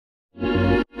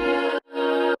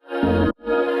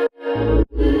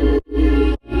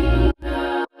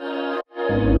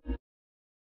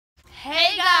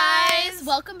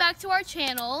to our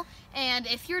channel, and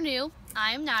if you're new,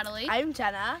 I'm Natalie. I'm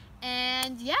Jenna.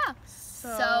 And yeah,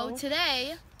 so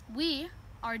today we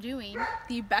are doing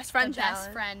the best friend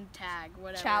best friend tag,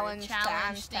 whatever. Challenge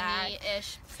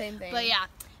thingy-ish. Same thing. But yeah,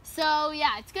 so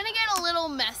yeah, it's gonna get a little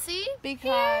messy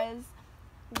because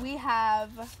we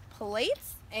have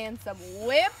plates and some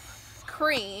whipped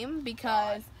cream,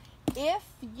 because if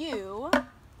you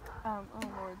oh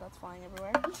Lord, that's flying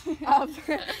everywhere.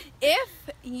 If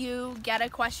you get a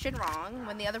question wrong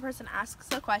when the other person asks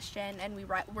a question, and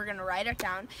we're gonna write it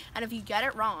down, and if you get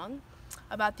it wrong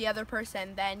about the other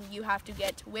person, then you have to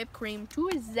get whipped cream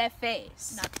to the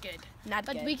face. Not good. Not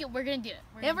but good. We're gonna do it.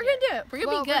 We're gonna do it. We're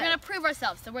gonna be good. We're gonna prove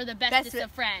ourselves that we're the bestest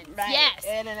of friends. Right. Yes.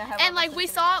 And like we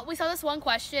saw this one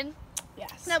question.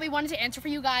 Yes. That we wanted to answer for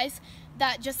you guys.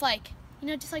 That just like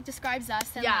describes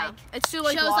us and like it's too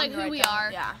like shows like who we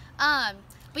are. Yeah.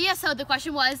 But yeah, so the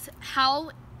question was, how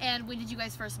and when did you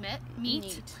guys first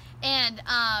meet? And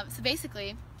so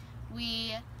basically,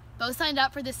 we both signed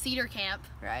up for the Cedar Camp.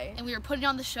 Right. And we were putting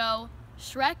on the show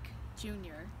Shrek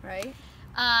Jr. Right.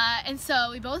 And so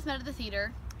we both met at the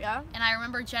theater. Yeah. And I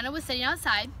remember Jenna was sitting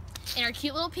outside in her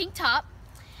cute little pink top,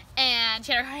 and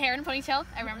she had her hair in a ponytail.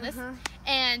 I remember this.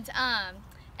 And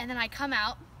then I come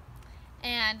out,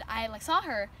 and I like saw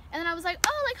her, and then I was like,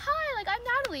 oh, like hi, like I'm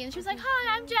Natalie, and she was like,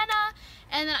 hi, I'm Jenna,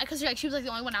 and then because she was like the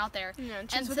only one out there. Yeah,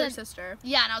 and she was with her sister.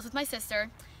 Yeah, and I was with my sister.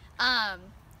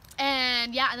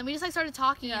 And yeah, and then we just like started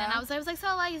talking, and I was like,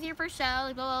 so like, is it your first show?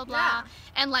 Like blah blah blah. Yeah.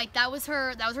 And like that was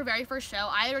her very first show.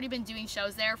 I had already been doing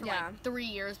shows there for like 3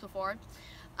 years before.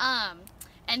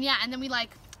 And yeah, and then we like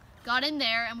got in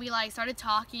there and we like started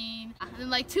talking, and then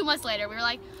like 2 months later we were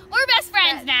like, we're best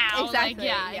friends now. Exactly.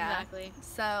 Like, exactly.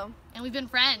 So, and we've been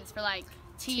friends for like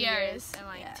 2 years and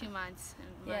like 2 months and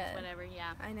whatever.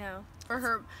 Yeah, I know.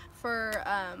 For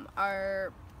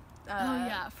our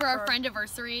for our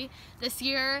friend-iversary this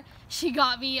year, she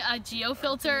got me a geo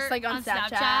filter like on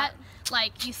Snapchat.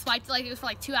 Like you swiped, like it was for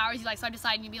like 2 hours. You like swiped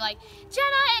aside and you'd be like,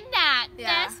 Jenna and Nat,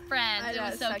 best friends. It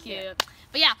was so cute.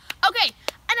 But yeah, okay,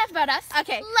 enough about us.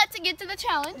 Okay, let's get to the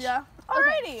challenge. Yeah.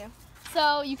 Alrighty. Okay.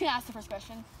 So you can ask the first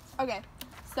question. Okay.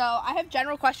 So I have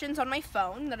general questions on my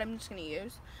phone that I'm just gonna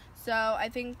use. So I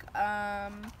think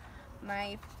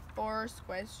my first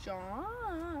question.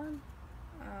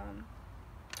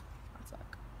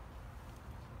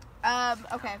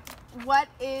 Okay. What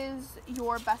is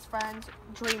your best friend's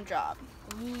dream job?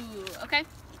 Ooh. Okay.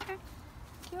 Okay.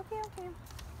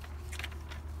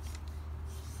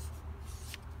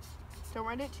 Don't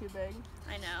write it too big.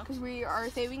 I know. Because we are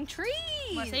saving trees.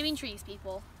 We're saving trees,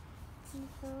 people.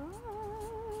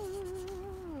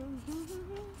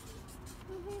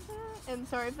 And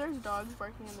sorry if there's dogs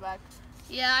barking in the back.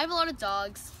 Yeah, I have a lot of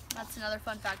dogs. That's another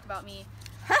fun fact about me.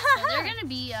 So they're gonna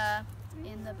be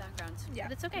in the background. Yeah.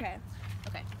 But it's okay.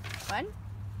 Okay. 1,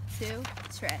 2,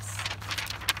 3.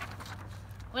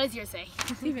 What does yours say?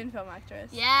 Steven film actress.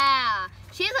 Yeah.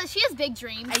 She has big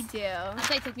dreams. I do. That's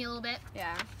why it took me a little bit.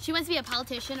 Yeah. She wants to be a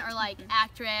politician or like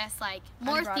actress, like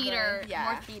more theater,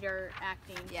 more theater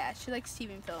acting. Yeah, she likes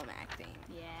Steven film acting.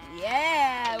 Yeah.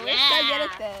 Yeah. We're so good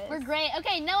at this. We're great.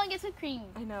 Okay, no one gets whipped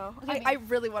cream. I know. Okay, I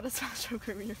really want to smash whipped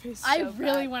cream in your face. I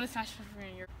really want to smash whipped cream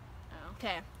in your. Oh.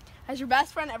 Okay. Has your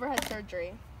best friend ever had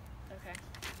surgery? Okay.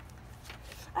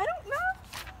 I don't know.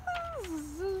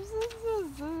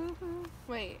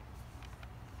 Wait.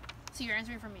 So you're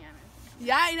answering for me, I'm answering.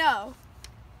 Yeah, I know.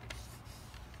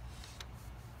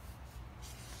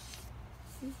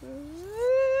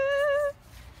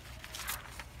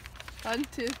 One,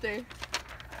 two, three.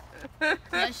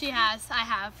 Yes, she has. I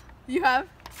have. You have?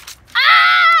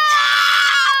 Ah!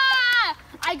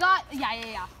 I got.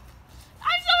 Yeah.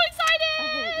 I'm so excited. I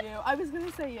hate you. I was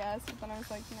gonna say yes, but then I was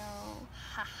like, no.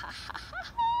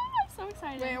 I'm so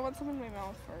excited. Wait, I want some in my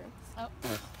mouth first. Oh.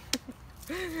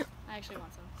 I actually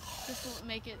want some. This will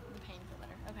make it the pain feel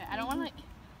better. Okay, I don't want to.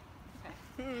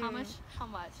 Okay. How much?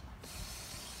 I'm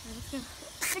just gonna.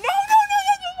 No.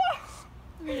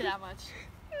 Maybe that much.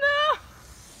 No.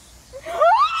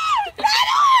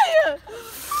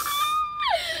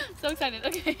 So excited.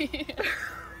 Okay.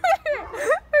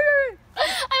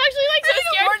 I'm actually like so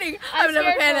scared. Warning. I'm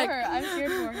gonna panic. I'm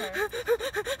scared for her.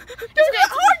 Don't do it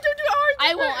hard. I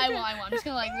won't. I'm just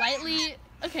gonna like lightly.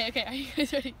 Okay. Are you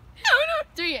guys ready? No.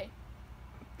 3,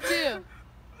 2,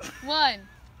 1,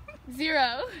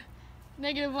 0,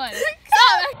 -1.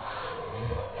 Stop!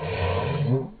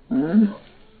 Jenna,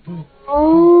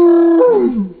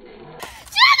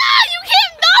 you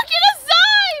can't knock it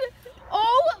aside!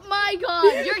 Oh my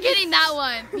god, you're getting that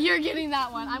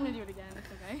one. I'm gonna do it again.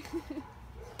 It's okay.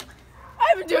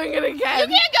 I'm doing it again.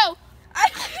 You can't go. I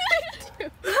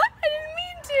didn't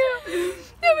mean to.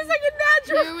 It was like a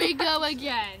natural. Here we go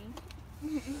again.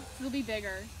 It'll be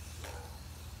bigger.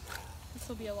 This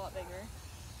will be a lot bigger.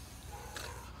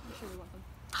 I'm sure we want them.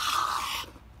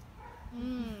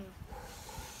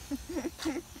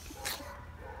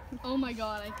 Oh my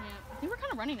god, I can't. I think we're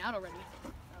kind of running out already.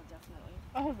 Oh, definitely.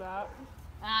 I have that.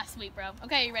 Ah, sweet, bro.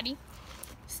 Okay, you ready?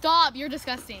 Stop, you're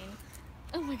disgusting.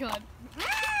 Oh my god.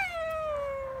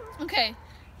 Okay.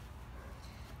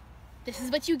 This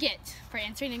is what you get for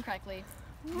answering incorrectly.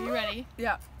 Are you ready?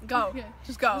 Yeah, go. Okay.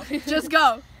 Just go. Just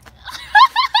go.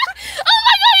 Oh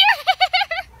my god, your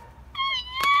hair!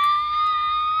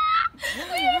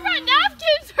 We even brought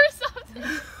napkins or something.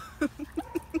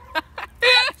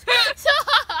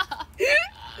 Stop!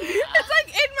 It's like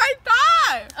in my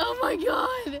thigh. Oh my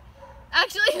god.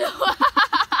 Actually, no.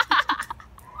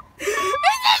 This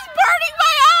is burning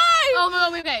my eye. Oh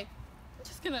no, okay.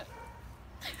 Just gonna.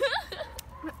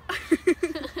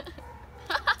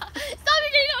 Stop,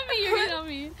 you're getting on me, you're getting on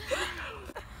me.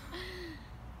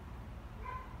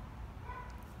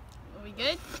 Are we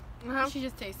good? She's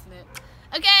just tasting it.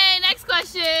 Okay, next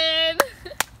question.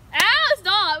 Ow,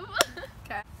 stop.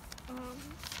 Okay.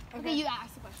 Okay, you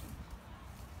ask the question.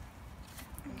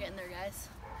 I'm getting there, guys.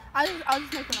 I'll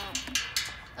just make one up.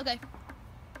 Okay.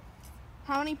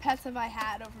 How many pets have I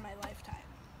had over my lifetime?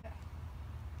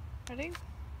 Ready?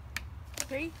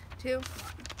 3, 2, 1.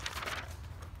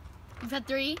 You've had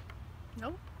 3?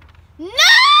 Nope. No!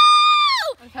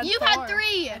 I've had You've 4. had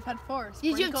 3. I've had 4.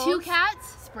 Did you have 2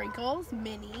 cats? Sprinkles,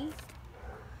 Minnie.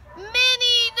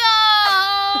 Minnie, no!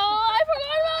 I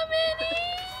forgot about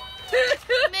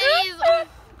Minnie.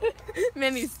 Minnie's.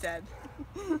 Minnie's dead.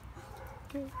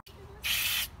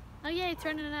 Oh yay,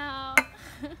 turning it out.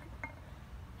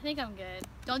 I think I'm good.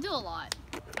 Don't do a lot.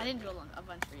 I didn't do a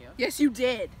bunch for you. Yes, you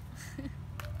did.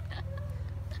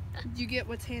 You get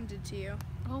what's handed to you.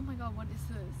 Oh my god, what is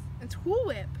this? It's Cool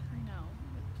Whip. I know.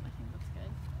 I think that's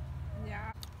good.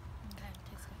 Yeah. Okay,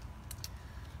 tastes good.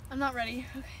 I'm not ready.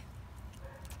 Okay.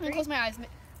 I'm gonna close my eyes.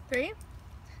 3,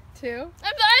 2. I'm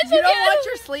done. You don't want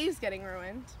your sleeves getting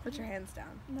ruined. Put your hands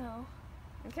down. No.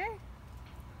 Okay.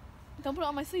 Don't put it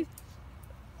on my sleeve.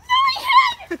 No,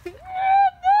 no! Take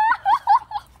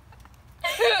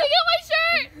out my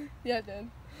shirt! Yeah, it did.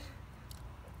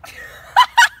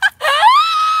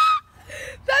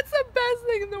 That's the best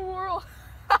thing in the world.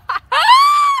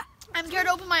 I'm scared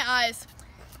to open my eyes.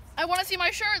 I want to see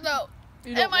my shirt though.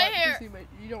 You And my want to hair. see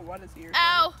you don't want to see your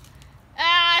Ow.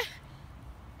 Ah.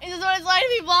 This is what it's like to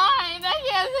be blind. I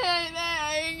can't see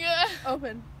anything. shirt.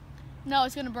 Open. No,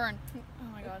 it's gonna burn. Oh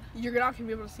my god. You're not going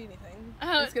to be able to see anything.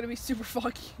 It's going to be super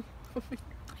foggy. I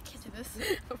can't do this.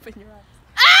 Open your eyes.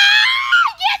 Ah!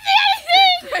 I can't see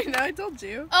anything! I know, I told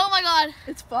you. Oh my god.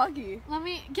 It's foggy.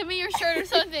 Give me your shirt or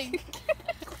something.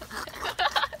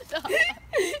 Stop.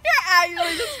 You're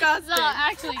actually disgusting. Stop,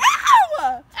 actually. Ow!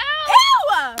 Ow.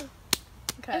 Ow!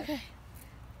 Okay. Okay.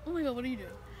 Oh my god, what are you doing?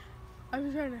 I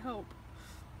was trying to help.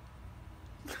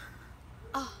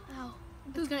 Oh, ow.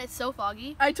 It's so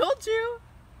foggy. I told you.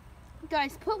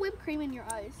 Guys, put whipped cream in your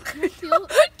eyes.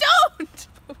 Don't!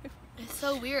 It's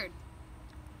so weird.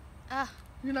 Ah,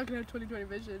 You're not going to have 20/20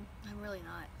 vision. I'm really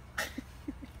not.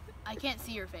 I can't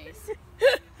see your face.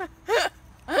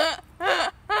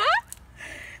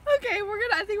 Okay,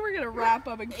 I think we're gonna wrap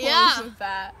up and close with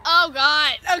that. Oh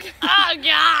god. Okay. Oh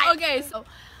god. Okay, so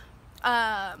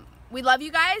we love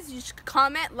you guys. You should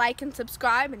comment, like, and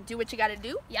subscribe, and do what you gotta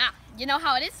do. Yeah, you know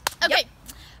how it is. Okay. Yep.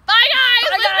 Bye guys.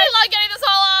 Bye, Leave me guys. alone getting this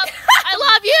all off. I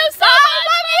love you so much.